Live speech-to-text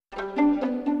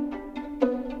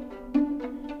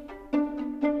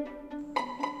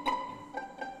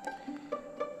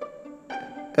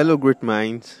Hello, great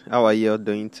minds. How are you all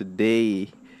doing today?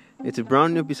 It's a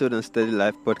brand new episode on Steady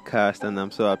Life Podcast, and I'm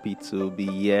so happy to be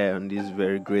here on this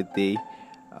very great day.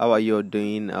 How are you all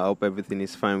doing? I hope everything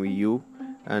is fine with you.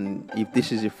 And if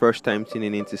this is your first time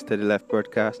tuning into Steady Life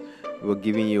Podcast, we're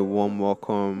giving you a warm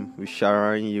welcome. We're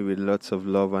showering you with lots of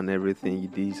love and everything you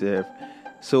deserve.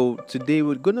 So today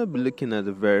we're going to be looking at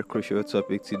a very crucial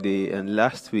topic today. And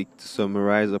last week, to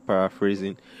summarize or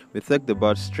paraphrasing, we talked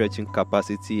about stretching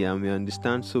capacity, and we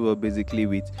understand so well basically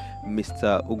with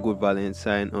Mr. Ugo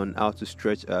Valentine on how to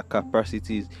stretch our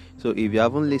capacities. So if you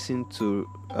haven't listened to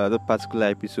that particular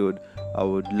episode, I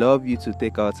would love you to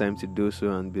take our time to do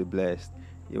so and be blessed.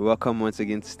 You're welcome once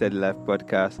again to Steady Life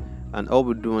Podcast, and all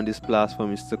we do on this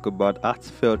platform is talk about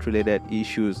heartfelt related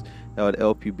issues that would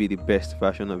help you be the best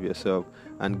version of yourself.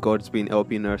 And God's been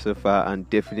helping us so far, and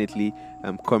definitely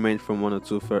comment from one or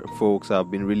two folks have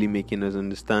been really making us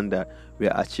understand that we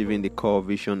are achieving the core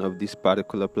vision of this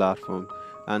particular platform.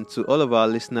 And to all of our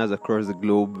listeners across the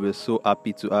globe, we're so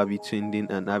happy to have you tuned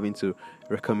in and having to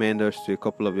recommend us to a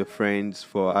couple of your friends,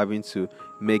 for having to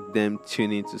make them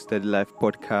tune in to Steady Life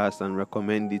Podcast and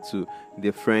recommend it to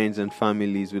their friends and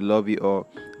families. We love you all.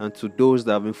 And to those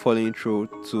that have been following through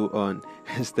to on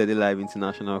Steady Life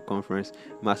International Conference,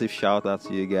 massive shout out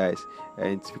to you guys.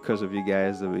 And it's because of you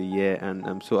guys that we're here, and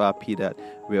I'm so happy that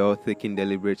we're all taking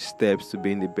deliberate steps to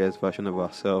being the best version of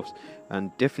ourselves.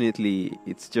 And definitely,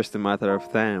 it's just a matter of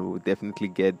time. We'll definitely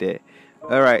get there.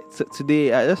 Alright, so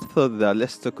today I just thought that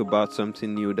let's talk about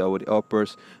something new that would help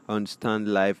us understand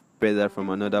life better from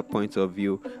another point of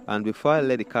view. And before I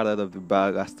let the cat out of the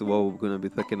bag as to what we're going to be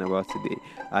talking about today,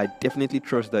 I definitely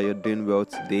trust that you're doing well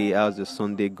today. How's your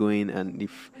Sunday going? And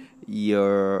if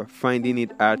you're finding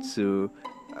it hard to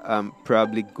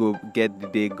probably go get the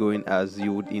day going as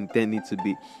you would intend it to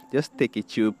be, just take a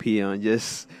chill pill and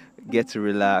just get to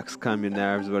relax, calm your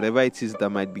nerves. Whatever it is that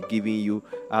might be giving you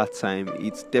hard time,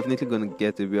 it's definitely going to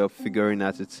get a way of figuring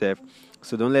out itself.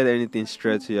 So don't let anything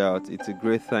stress you out. It's a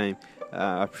great time.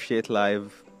 Appreciate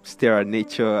life, stare at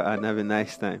nature, and have a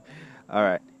nice time.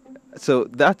 Alright, so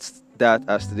that's that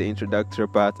as to the introductory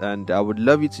part, and I would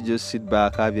love you to just sit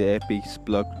back, have your earpiece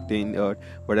plugged in, or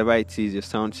whatever it is, your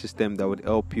sound system that would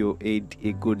help you aid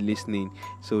a good listening.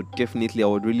 So definitely I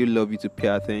would really love you to pay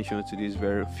attention to these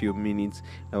very few minutes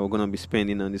that we're going to be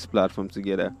spending on this platform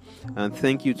together. And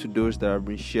thank you to those that have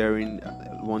been sharing.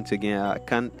 Once again, I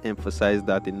can't emphasize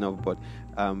that enough, but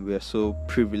we are so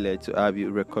privileged to have you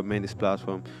recommend this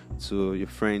platform to your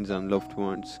friends and loved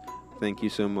ones. Thank you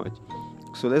so much.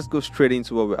 So let's go straight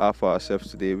into what we have for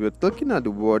ourselves today. We're looking at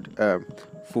the word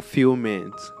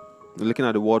fulfillment. We're looking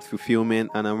at the word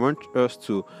fulfillment, and I want us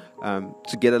to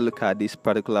together look at this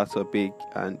particular topic,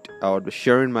 and I'll be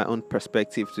sharing my own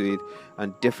perspective to it.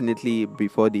 And definitely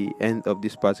before the end of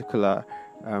this particular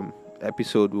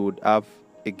episode, we would have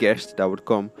a guest that would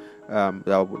come that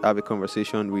I would have a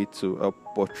conversation with to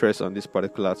portray on this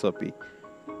particular topic.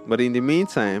 But in the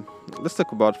meantime, let's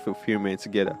talk about fulfillment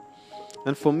together.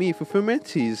 And for me,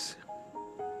 fulfillment is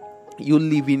you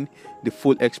living the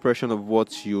full expression of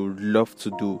what you love to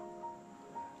do.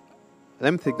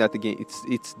 Let me take that again.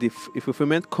 It's the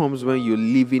fulfillment comes when you're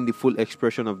living the full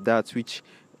expression of that which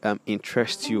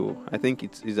interests you. I think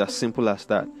it's as simple as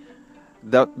that.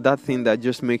 That thing that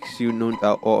just makes you know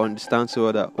or understand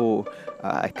so that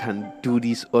I can do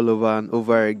this all over and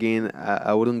over again.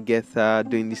 I wouldn't get tired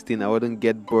doing this thing. I wouldn't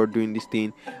get bored doing this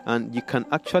thing. And you can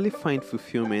actually find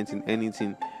fulfillment in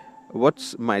anything.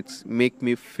 What might make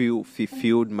me feel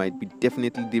fulfilled might be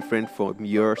definitely different from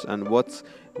yours, and what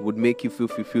would make you feel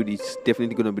fulfilled is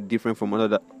definitely going to be different from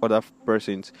other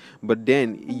persons. But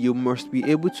then you must be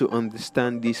able to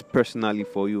understand this personally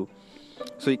for you.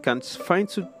 So you can find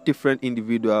two different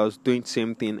individuals doing the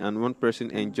same thing, and one person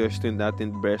enjoys doing that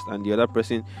thing best, and the other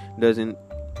person doesn't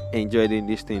enjoy doing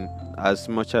this thing as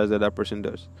much as the other person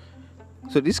does.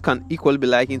 So this can equally be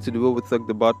likened to the way we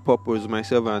talked about purpose.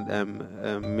 Myself and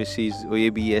Mrs.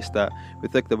 Oyebi Esther, we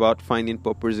talked about finding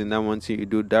purpose in that one thing you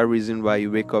do, that reason why you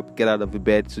wake up, get out of the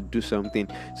bed to do something.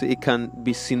 So it can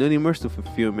be synonymous to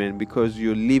fulfillment because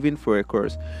you're living for a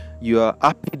cause. You are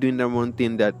happy doing that one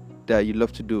thing that you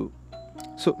love to do.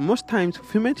 So most times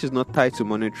fulfillment is not tied to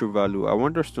monetary value. I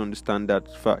want us to understand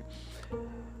that fact.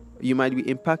 You might be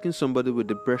impacting somebody with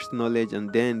the best knowledge,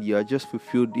 and then you are just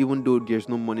fulfilled even though there's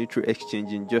no monetary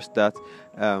exchange in just that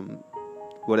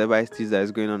whatever it is that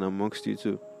is going on amongst you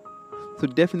two. So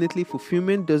definitely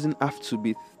fulfillment doesn't have to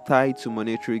be tied to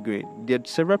monetary gain. There are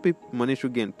several people,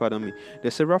 monetary gain, pardon me. There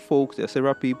are several folks, there are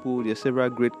several people, there are several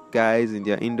great guys in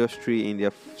their industry, in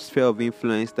their sphere of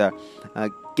influence that are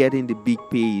getting the big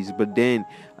pays, but then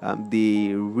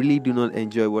they really do not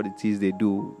enjoy what it is they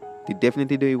do. They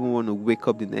definitely don't even want to wake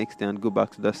up the next day and go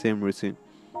back to that same routine.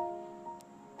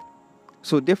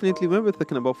 So definitely, when we're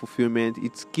talking about fulfillment,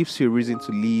 it gives you a reason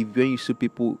to live. When you see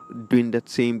people doing that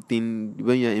same thing,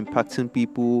 when you're impacting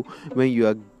people, when you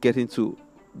are getting to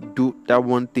do that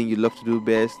one thing you love to do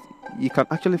best, you can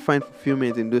actually find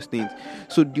fulfillment in those things.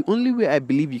 So the only way I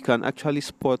believe you can actually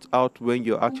spot out when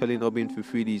you're actually not being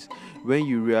fulfilled is when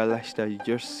you realize that you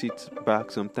just sit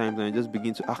back sometimes and just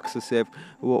begin to ask yourself,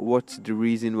 what's the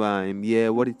reason why I'm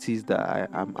here, what it is that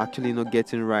I'm actually not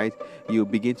getting right. You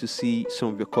begin to see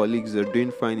some of your colleagues are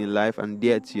doing fine in life, and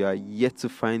yet you are yet to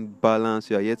find balance,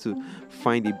 you are yet to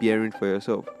find a bearing for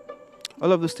yourself.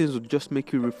 All of those things will just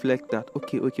make you reflect that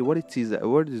okay, what it is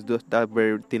what is that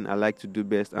very thing I like to do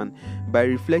best. And by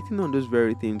reflecting on those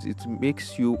very things, it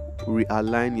makes you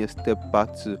realign your step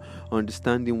back to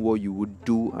understanding what you would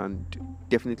do and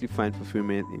definitely find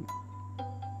fulfillment in.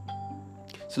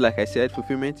 So like I said,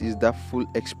 fulfillment is that full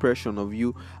expression of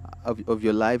you, of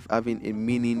your life having a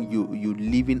meaning, you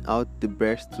living out the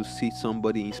best to see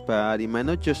somebody inspired. It might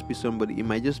not just be somebody, it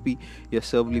might just be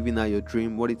yourself living out your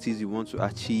dream, what it is you want to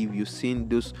achieve. You've seen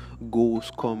those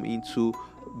goals come into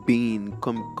being,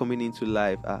 coming into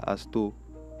life as though.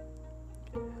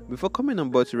 Before coming on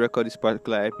board to record this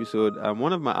particular episode, I'm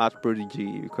one of my art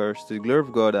prodigy, because to the glory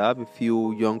of God, I have a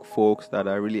few young folks that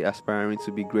are really aspiring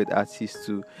to be great artists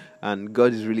too, and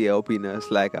God is really helping us,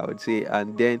 like I would say.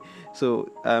 And then, so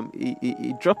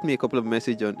he dropped me a couple of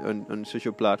messages on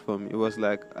social platform. It was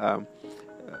like,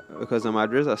 because I'm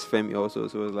addressed as Femi also,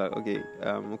 so it was like, okay,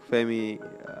 Femi,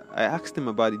 I asked him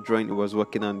about the drawing he was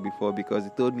working on before, because he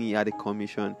told me he had a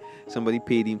commission, somebody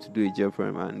paid him to do a job for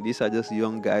him, and these are just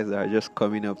young guys that are just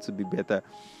coming up to be better.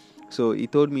 So he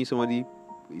told me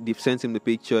they've sent him the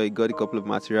picture, he got a couple of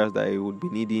materials that he would be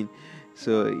needing.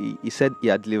 So he said he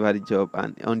had delivered the job,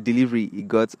 and on delivery he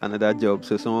got another job.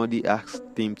 So somebody asked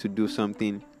him to do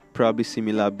something probably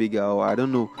similar, bigger, or I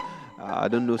don't know. I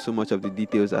don't know so much of the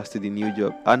details as to the new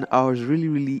job, and I was really,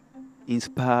 really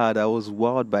inspired. I was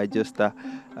wowed by just that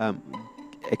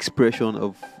expression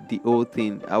of the whole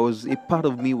thing. A part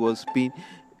of me was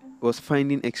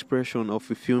finding expression of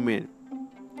fulfillment.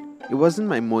 It wasn't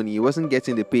my money. It wasn't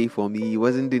getting the pay for me. It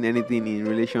wasn't doing anything in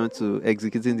relation to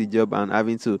executing the job and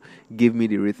having to give me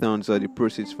the returns or the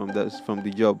proceeds from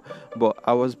the job. But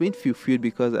I was being fulfilled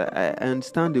because I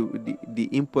understand the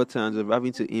importance of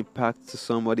having to impact to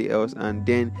somebody else, and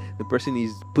then the person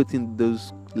is putting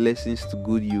those lessons to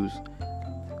good use.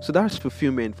 So that's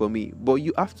fulfillment for me. But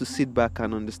you have to sit back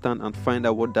and understand and find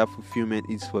out what that fulfillment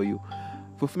is for you.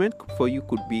 Fulfillment for you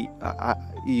could be,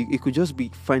 it could just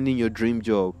be finding your dream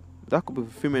job. That could be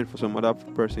fulfillment for some other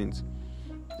persons.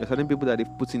 There are certain people that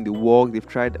they've put in the work, they've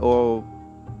tried all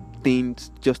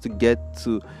things just to get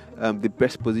to the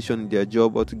best position in their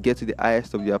job, or to get to the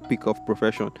highest of their peak of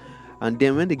profession. And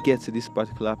then when they get to this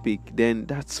particular peak, then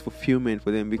that's fulfillment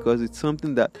for them, because it's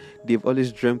something that they've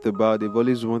always dreamt about, they've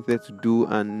always wanted to do,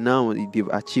 and now they've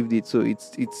achieved it. So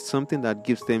it's something that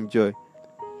gives them joy.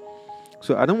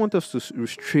 So I don't want us to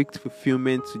restrict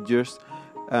fulfillment to just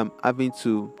having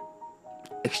to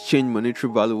exchange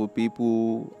monetary value with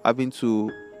people, having to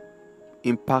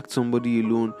impact somebody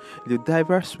alone. The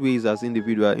diverse ways as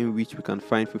individuals in which we can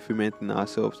find fulfillment in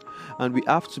ourselves, and we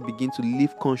have to begin to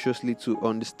live consciously to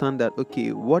understand that,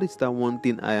 okay, what is that one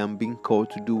thing I am being called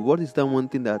to do? What is that one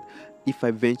thing that if I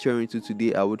venture into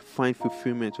today, I would find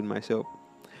fulfillment with myself?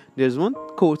 There's one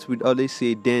quote we'd always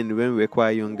say then when we were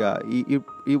quite younger.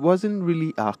 It wasn't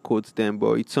really our quote then,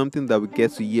 but it's something that we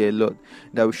get to hear a lot,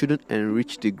 that we shouldn't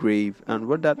enrich the grave. And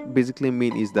what that basically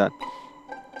means is that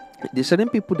there's certain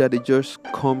people that they just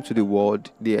come to the world,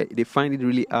 they find it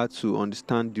really hard to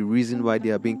understand the reason why they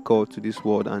are being called to this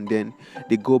world, and then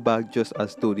they go back just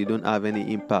as though they don't have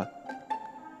any impact.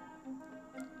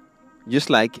 Just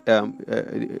like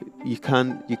you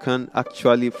can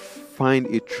actually find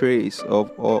a trace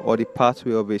of or the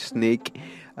pathway of a snake.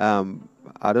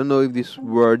 I don't know if these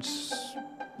words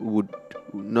would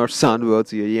not sound well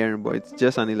to your hearing, but it's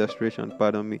just an illustration,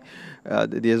 pardon me.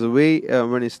 There's a way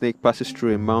when a snake passes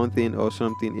through a mountain or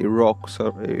something, a rock,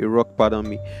 pardon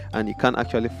me, and you can't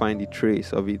actually find the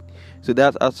trace of it. So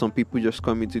that's how some people just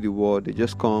come into the world. They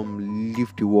just come,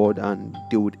 leave the world, and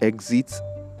they would exit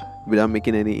without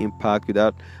making any impact,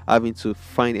 without having to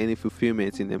find any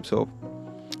fulfillment in themselves.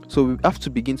 So we have to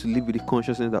begin to live with the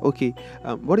consciousness that, okay,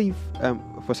 what if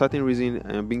for certain reason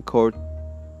I'm being called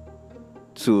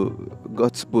to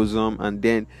God's bosom, and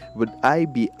then would I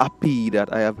be happy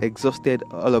that I have exhausted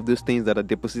all of those things that are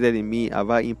deposited in me? Have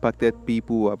I impacted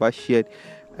people? Have I shared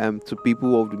to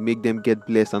people to make them get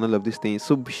blessed and all of these things?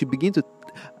 So we should begin to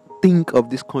think of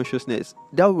this consciousness,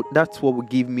 that's what will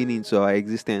give meaning to our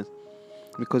existence.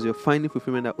 Because you're finding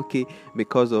fulfillment that, okay,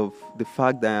 because of the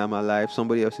fact that I'm alive,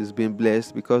 somebody else is being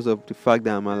blessed. Because of the fact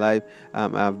that I'm alive,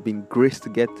 I've been graced to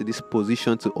get to this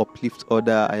position to uplift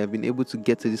other. I have been able to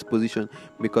get to this position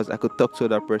because I could talk to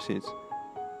other persons.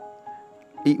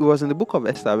 It was in the book of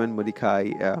Esther when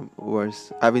Mordecai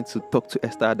was having to talk to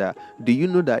Esther that, do you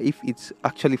know that if it's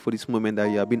actually for this moment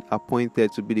that you have been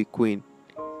appointed to be the queen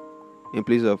in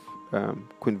place of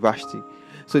Queen Vashti?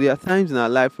 So there are times in our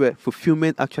life where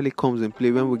fulfillment actually comes in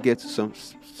play when we get to some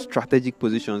strategic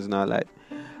positions in our life.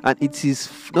 And it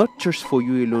is not just for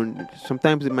you alone.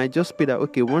 Sometimes it might just be that,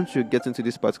 okay, once you get into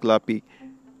this particular peak,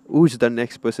 who is the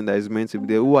next person that is meant to be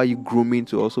there? Who are you grooming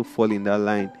to also fall in that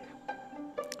line?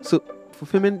 So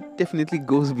fulfillment definitely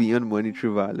goes beyond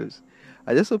monetary values.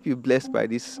 I just hope you're blessed by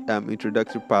this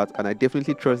introductory part, and I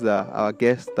definitely trust that our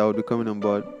guest that will be coming on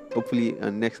board, hopefully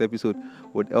on next episode,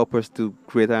 would help us to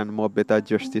greater and more better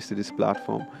justice to this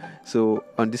platform. So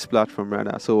on this platform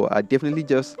rather. So I definitely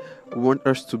just want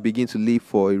us to begin to live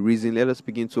for a reason. Let us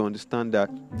begin to understand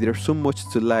that there's so much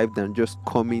to life than just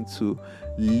coming to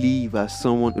live as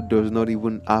someone who does not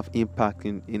even have impact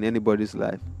in anybody's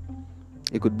life.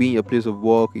 It could be in your place of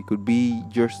work. It could be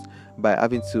just by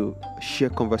having to share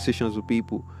conversations with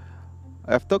people.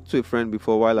 I've talked to a friend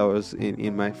before while I was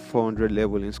in my 400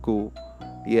 level in school.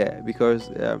 Yeah, because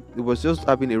it was just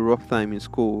having a rough time in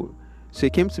school. So he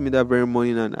came to me that very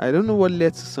morning, and I don't know what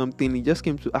led to something. He just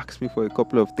came to ask me for a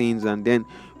couple of things, and then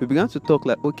we began to talk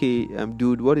like, okay,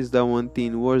 dude, what is that one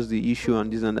thing? What's the issue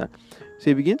and this and that? So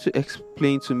he began to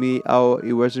explain to me how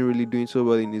he wasn't really doing so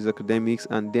well in his academics,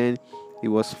 and then he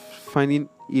was finding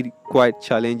it quite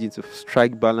challenging to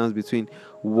strike balance between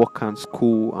work and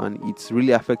school, and it's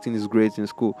really affecting his grades in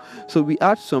school. So we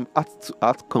had some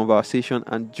art conversation,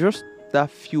 and just that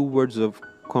few words of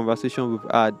conversation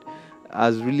we've had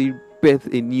has really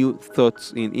birthed a new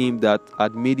thought in him that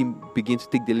had made him begin to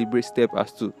take deliberate step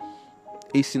as to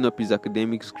acing up his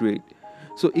academics grade.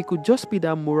 So it could just be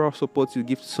that moral support you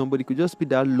give to somebody. It could just be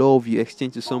that love you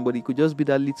exchange to somebody. It could just be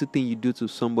that little thing you do to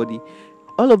somebody.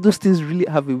 All of those things really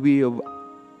have a way of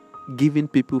giving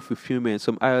people fulfillment,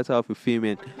 some iota of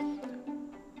fulfillment.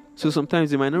 So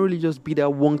sometimes it might not really just be that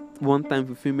one-time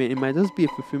fulfillment. It might just be a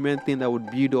fulfillment thing that would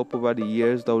build up over the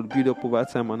years, that would build up over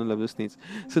time, and all of those things.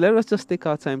 So let us just take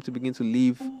our time to begin to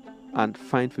live and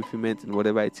find fulfillment in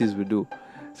whatever it is we do.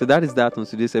 So that is that on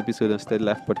today's episode of Steady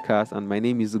Life Podcast, and my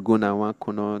name is Gona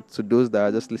Wankono. To those that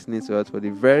are just listening to us for the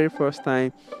very first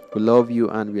time, we love you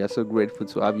and we are so grateful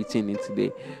to have you tuned in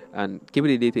today. And keep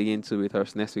it a date again too with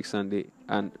us next week Sunday,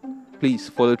 and please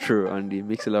follow through on the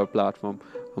Mixlr platform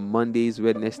on Mondays,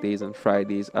 Wednesdays, and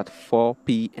Fridays at 4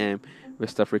 p.m.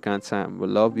 West African time. We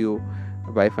love you.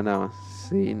 Bye for now.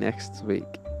 See you next week.